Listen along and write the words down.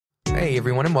Hey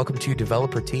everyone, and welcome to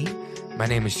Developer Tea. My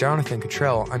name is Jonathan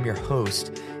Cottrell. I'm your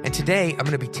host, and today I'm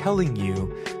going to be telling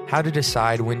you how to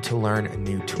decide when to learn a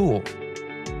new tool.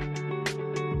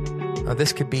 Now,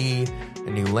 this could be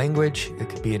a new language, it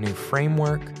could be a new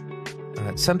framework,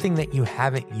 something that you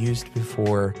haven't used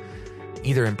before,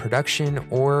 either in production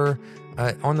or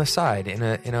on the side in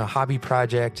a hobby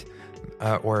project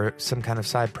or some kind of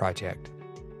side project.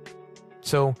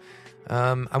 So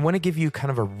I want to give you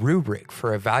kind of a rubric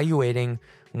for evaluating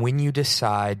when you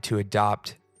decide to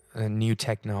adopt a new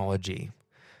technology.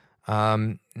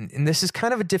 And this is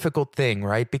kind of a difficult thing,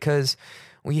 right? Because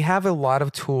we have a lot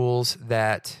of tools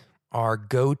that are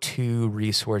go-to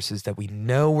resources that we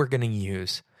know we're going to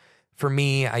use. For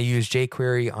me, I use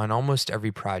jQuery on almost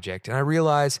every project, and I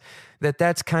realize that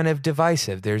that's kind of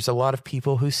divisive. There's a lot of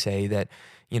people who say that,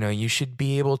 you should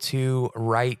be able to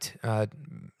write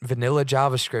vanilla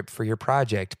JavaScript for your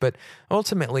project, but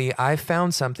ultimately, I've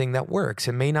found something that works.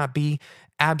 It may not be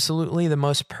absolutely the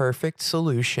most perfect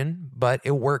solution, but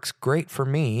it works great for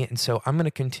me, and so I'm going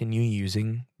to continue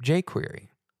using jQuery.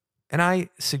 And I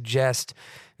suggest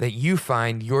that you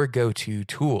find your go-to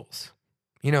tools.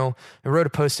 I wrote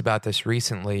a post about this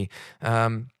recently.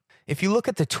 If you look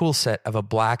at the tool set of a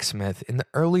blacksmith in the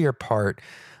earlier part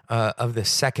of the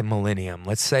second millennium,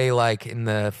 let's say like in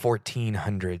the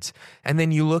 1400s, and then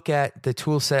you look at the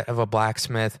tool set of a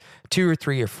blacksmith 200 or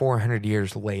 300 or 400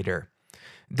 years later,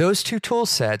 those two tool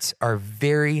sets are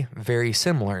very, very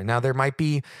similar. Now, there might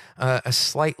be a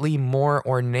slightly more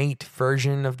ornate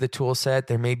version of the tool set.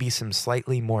 There may be some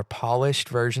slightly more polished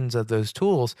versions of those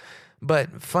tools,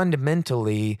 but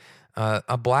fundamentally,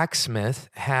 a blacksmith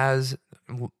has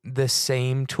the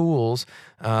same tools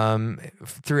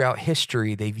throughout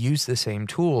history. They've used the same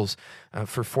tools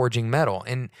for forging metal.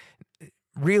 And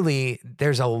really,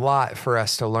 there's a lot for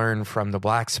us to learn from the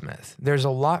blacksmith. There's a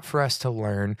lot for us to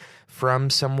learn from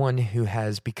someone who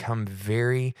has become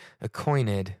very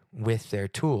acquainted with their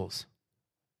tools.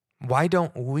 Why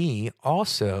don't we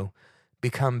also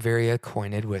become very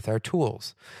acquainted with our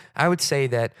tools? I would say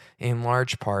that in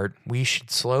large part, we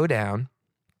should slow down,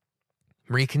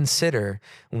 reconsider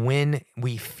when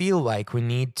we feel like we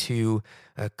need to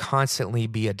constantly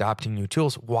be adopting new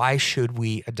tools. Why should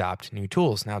we adopt new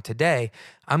tools? Now, today,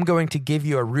 I'm going to give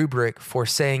you a rubric for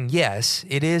saying, yes,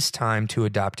 it is time to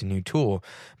adopt a new tool.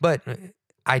 But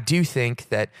I do think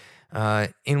that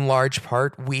in large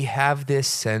part, we have this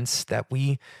sense that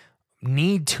we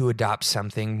need to adopt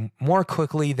something more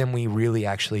quickly than we really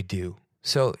actually do.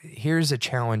 So here's a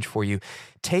challenge for you.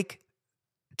 Take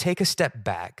a step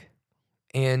back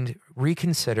and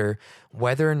reconsider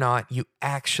whether or not you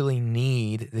actually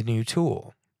need the new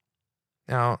tool.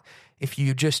 Now, if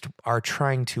you just are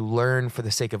trying to learn for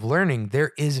the sake of learning,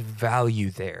 there is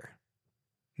value there.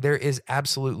 There is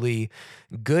absolutely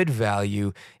good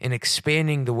value in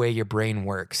expanding the way your brain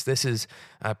works. This is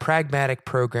a pragmatic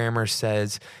programmer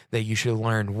says that you should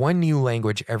learn one new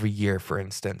language every year, for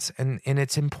instance. And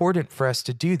it's important for us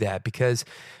to do that because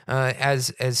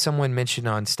as someone mentioned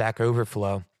on Stack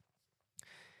Overflow,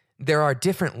 there are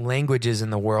different languages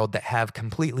in the world that have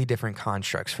completely different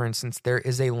constructs. For instance, there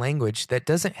is a language that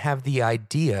doesn't have the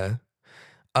idea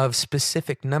of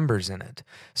specific numbers in it.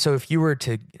 So if you were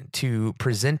to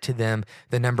present to them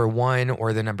the number 1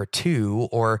 or the number 2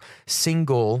 or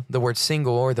the word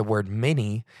single or the word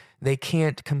many, they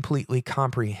can't completely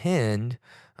comprehend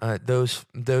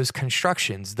those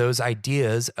constructions, those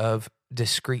ideas of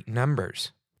discrete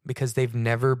numbers because they've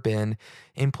never been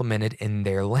implemented in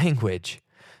their language.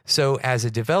 So as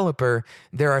a developer,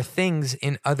 there are things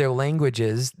in other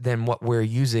languages than what we're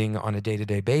using on a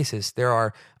day-to-day basis. There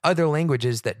are other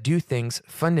languages that do things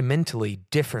fundamentally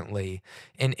differently.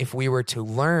 And if we were to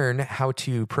learn how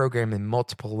to program in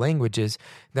multiple languages,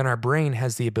 then our brain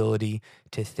has the ability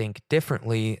to think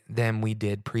differently than we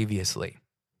did previously.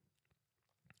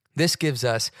 This gives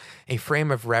us a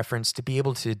frame of reference to be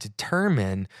able to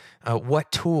determine what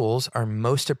tools are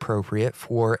most appropriate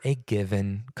for a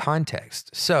given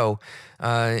context. So,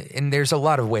 and there's a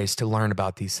lot of ways to learn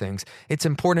about these things. It's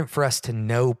important for us to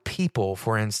know people,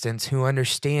 for instance, who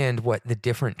understand what the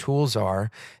different tools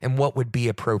are and what would be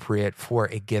appropriate for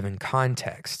a given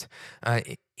context.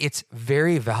 It's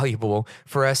very valuable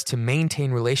for us to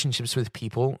maintain relationships with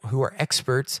people who are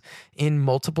experts in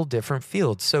multiple different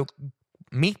fields. So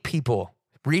meet people,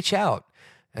 reach out.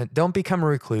 Don't become a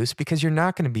recluse because you're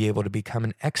not going to be able to become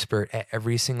an expert at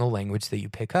every single language that you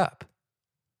pick up.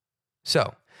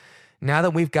 So, now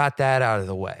that we've got that out of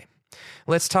the way,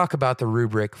 let's talk about the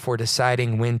rubric for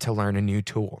deciding when to learn a new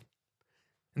tool.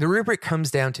 The rubric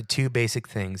comes down to two basic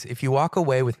things. If you walk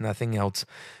away with nothing else,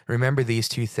 remember these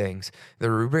two things. The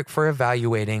rubric for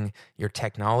evaluating your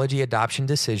technology adoption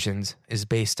decisions is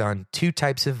based on two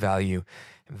types of value: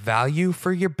 value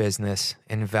for your business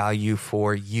and value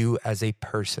for you as a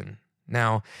person.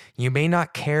 Now, you may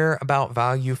not care about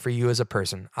value for you as a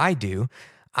person. I do.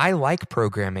 I like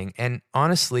programming, and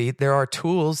honestly, there are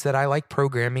tools that I like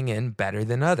programming in better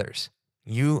than others.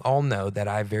 You all know that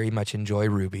I very much enjoy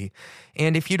Ruby.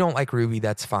 And if you don't like Ruby,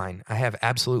 that's fine. I have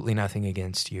absolutely nothing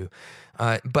against you.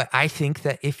 But I think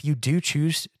that if you do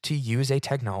choose to use a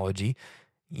technology,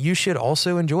 you should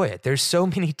also enjoy it. There's so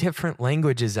many different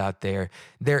languages out there.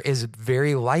 There is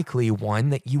very likely one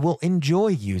that you will enjoy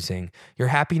using. Your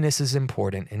happiness is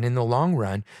important. And in the long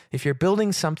run, if you're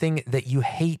building something that you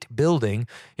hate building,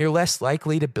 you're less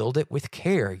likely to build it with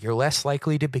care. You're less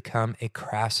likely to become a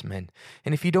craftsman.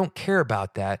 And if you don't care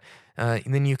about that,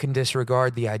 then you can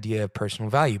disregard the idea of personal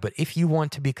value. But if you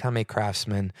want to become a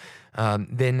craftsman,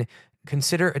 then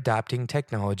consider adopting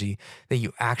technology that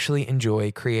you actually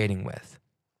enjoy creating with.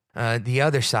 The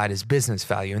other side is business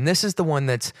value. And this is the one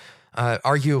that's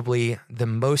arguably the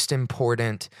most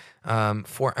important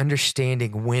for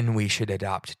understanding when we should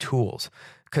adopt tools.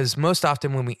 Because most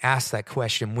often when we ask that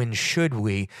question, when should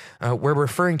we, we're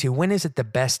referring to when is it the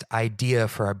best idea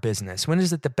for our business? When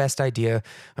is it the best idea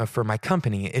for my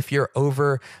company? If you're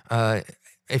over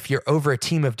a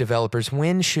team of developers,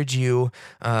 when should you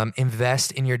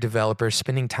invest in your developers,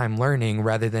 spending time learning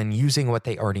rather than using what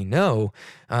they already know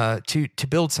to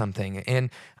build something? And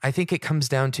I think it comes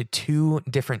down to two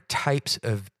different types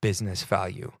of business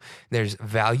value. There's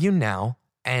value now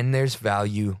and there's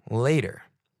value later.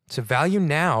 So value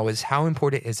now is how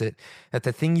important is it that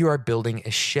the thing you are building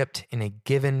is shipped in a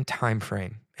given time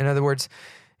frame. In other words,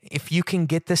 if you can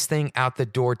get this thing out the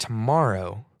door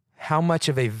tomorrow, how much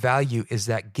of a value is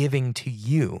that giving to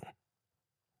you?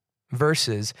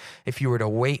 Versus if you were to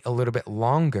wait a little bit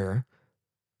longer,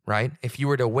 right? If you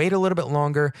were to wait a little bit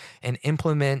longer and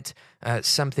implement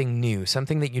something new,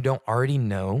 something that you don't already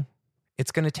know,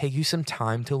 it's going to take you some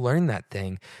time to learn that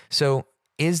thing. So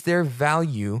is there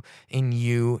value in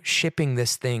you shipping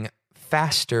this thing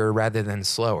faster rather than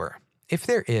slower? If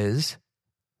there is,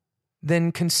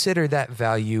 then consider that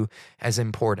value as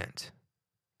important.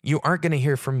 You aren't going to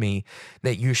hear from me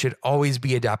that you should always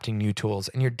be adopting new tools.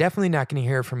 And you're definitely not going to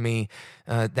hear from me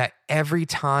that every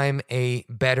time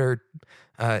you're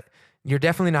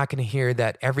definitely not going to hear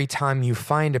that every time you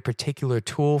find a particular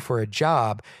tool for a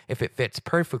job, if it fits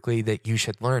perfectly, that you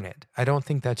should learn it. I don't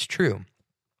think that's true.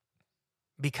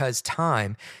 Because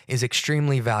time is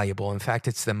extremely valuable. In fact,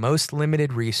 it's the most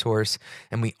limited resource,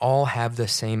 and we all have the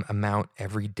same amount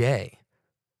every day.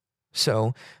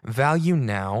 So value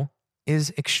now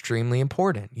is extremely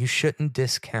important. You shouldn't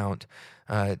discount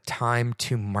time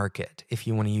to market if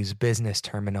you want to use business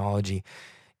terminology.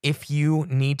 If you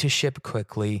need to ship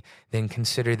quickly, then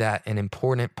consider that an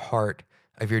important part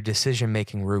of your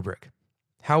decision-making rubric.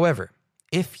 However,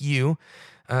 if you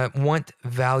want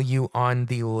value on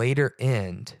the later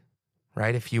end,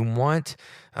 right? If you want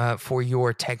for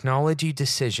your technology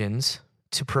decisions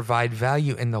to provide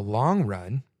value in the long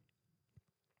run,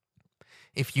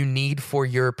 if you need for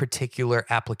your particular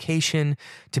application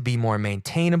to be more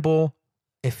maintainable,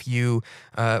 if you,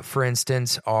 for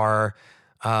instance, are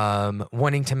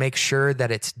wanting to make sure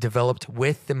that it's developed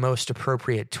with the most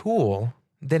appropriate tool,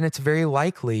 then it's very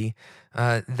likely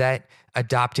that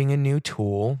adopting a new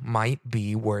tool might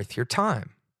be worth your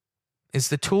time. Is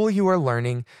the tool you are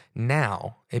learning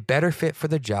now a better fit for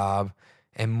the job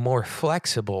and more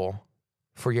flexible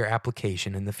for your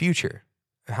application in the future?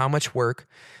 How much work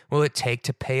will it take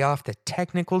to pay off the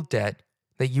technical debt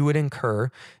that you would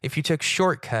incur if you took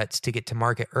shortcuts to get to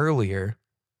market earlier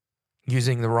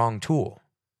using the wrong tool?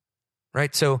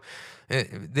 Right? So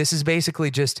this is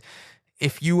basically just,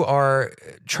 if you are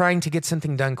trying to get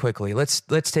something done quickly, let's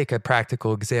take a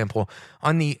practical example.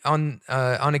 On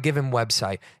a given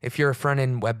website, if you're a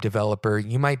front-end web developer,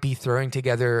 you might be throwing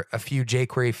together a few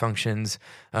jQuery functions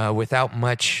without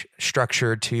much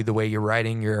structure to the way you're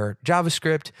writing your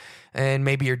JavaScript, and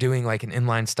maybe you're doing like an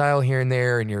inline style here and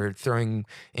there, and you're throwing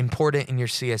import it in your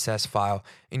CSS file,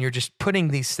 and you're just putting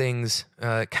these things,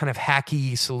 kind of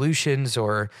hacky solutions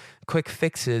or quick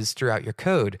fixes throughout your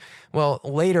code. Well,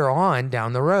 later on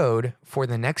down the road, for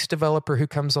the next developer who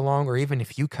comes along, or even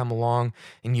if you come along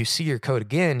and you see your code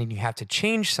again and you have to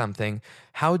change something,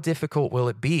 how difficult will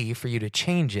it be for you to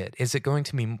change it? Is it going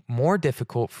to be more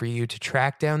difficult for you to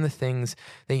track down the things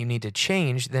that you need to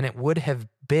change than it would have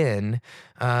been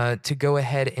to go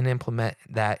ahead and implement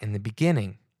that in the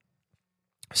beginning?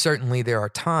 Certainly, there are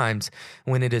times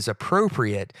when it is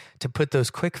appropriate to put those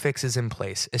quick fixes in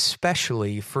place,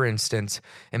 especially, for instance,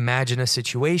 imagine a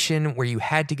situation where you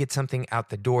had to get something out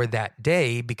the door that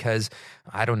day because,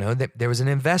 I don't know, that there was an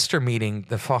investor meeting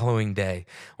the following day,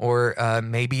 or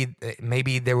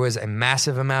maybe there was a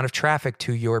massive amount of traffic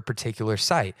to your particular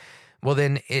site. Well,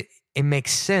 then it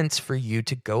makes sense for you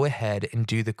to go ahead and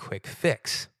do the quick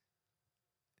fix.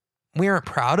 We aren't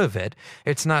proud of it.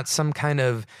 It's not some kind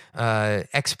of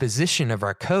exposition of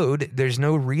our code. There's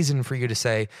no reason for you to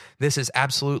say, this is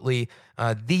absolutely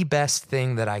the best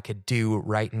thing that I could do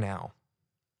right now.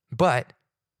 But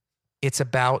it's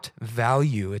about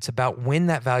value. It's about when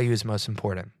that value is most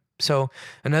important. So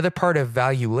another part of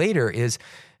value later is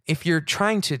if you're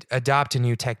trying to adopt a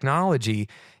new technology,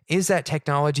 is that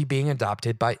technology being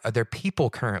adopted by other people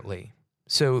currently?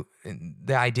 So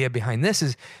the idea behind this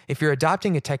is if you're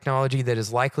adopting a technology that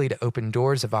is likely to open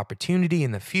doors of opportunity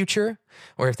in the future,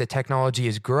 or if the technology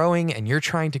is growing and you're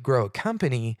trying to grow a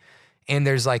company and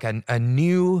there's like a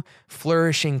new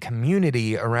flourishing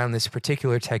community around this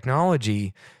particular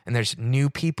technology and there's new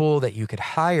people that you could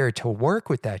hire to work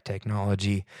with that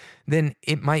technology, then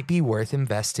it might be worth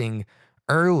investing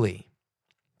early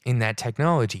in that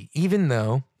technology, even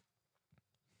though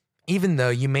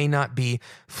you may not be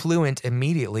fluent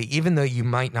immediately, even though you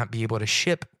might not be able to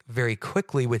ship very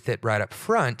quickly with it right up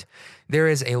front, there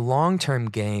is a long-term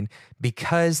gain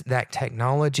because that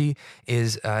technology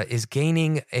is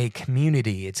gaining a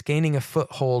community. It's gaining a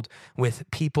foothold with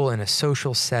people in a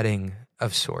social setting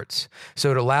of sorts.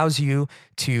 So it allows you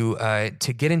to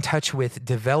get in touch with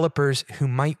developers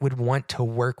who would want to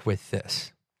work with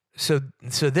this. So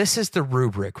this is the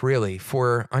rubric, really,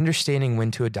 for understanding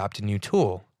when to adopt a new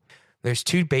tool. There's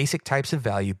two basic types of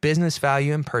value, business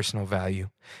value and personal value.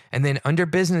 And then under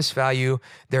business value,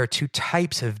 there are two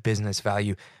types of business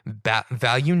value,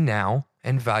 value now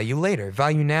and value later.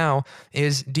 Value now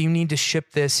is, do you need to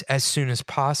ship this as soon as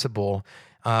possible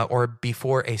or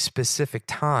before a specific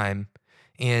time?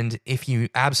 And if you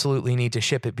absolutely need to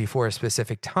ship it before a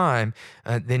specific time,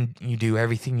 then you do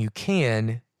everything you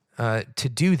can to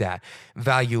do that.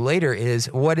 Value later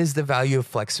is, what is the value of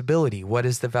flexibility? What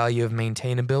is the value of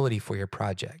maintainability for your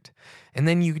project? And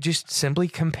then you just simply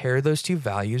compare those two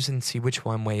values and see which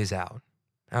one weighs out.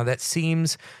 Now, that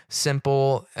seems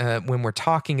simple when we're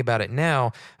talking about it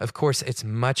now. Of course, it's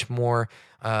much more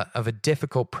of a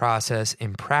difficult process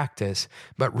in practice.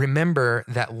 But remember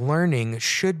that learning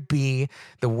should be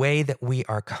the way that we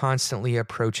are constantly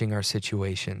approaching our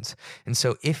situations. And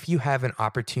so if you have an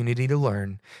opportunity to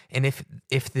learn, and if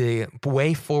the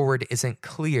way forward isn't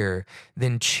clear,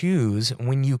 then choose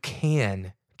when you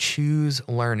can. Choose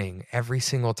learning every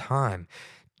single time.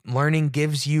 Learning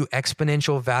gives you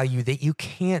exponential value that you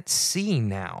can't see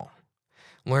now.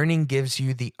 Learning gives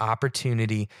you the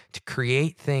opportunity to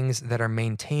create things that are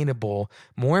maintainable,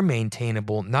 more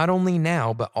maintainable, not only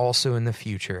now, but also in the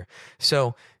future.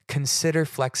 So consider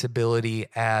flexibility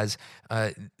as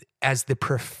the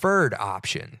preferred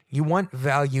option. You want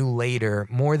value later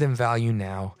more than value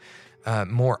now.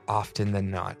 More often than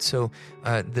not. So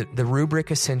the rubric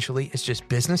essentially is just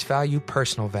business value,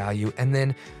 personal value, and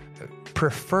then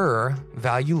prefer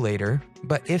value later.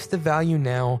 But if the value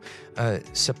now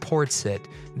supports it,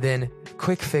 then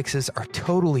quick fixes are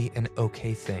totally an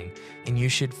okay thing. And you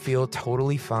should feel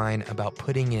totally fine about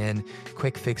putting in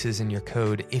quick fixes in your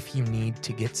code if you need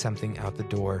to get something out the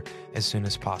door as soon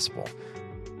as possible.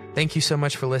 Thank you so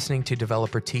much for listening to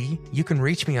Developer T. You can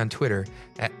reach me on Twitter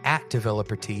at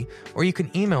DeveloperT, or you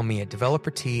can email me at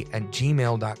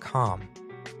developerT@gmail.com.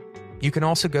 You can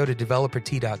also go to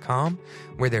developerT.com,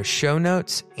 where there's show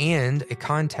notes and a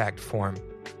contact form.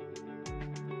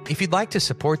 If you'd like to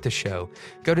support the show,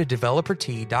 go to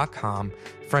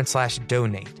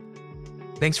developerT.com/donate.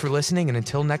 Thanks for listening, and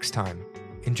until next time,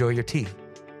 enjoy your tea.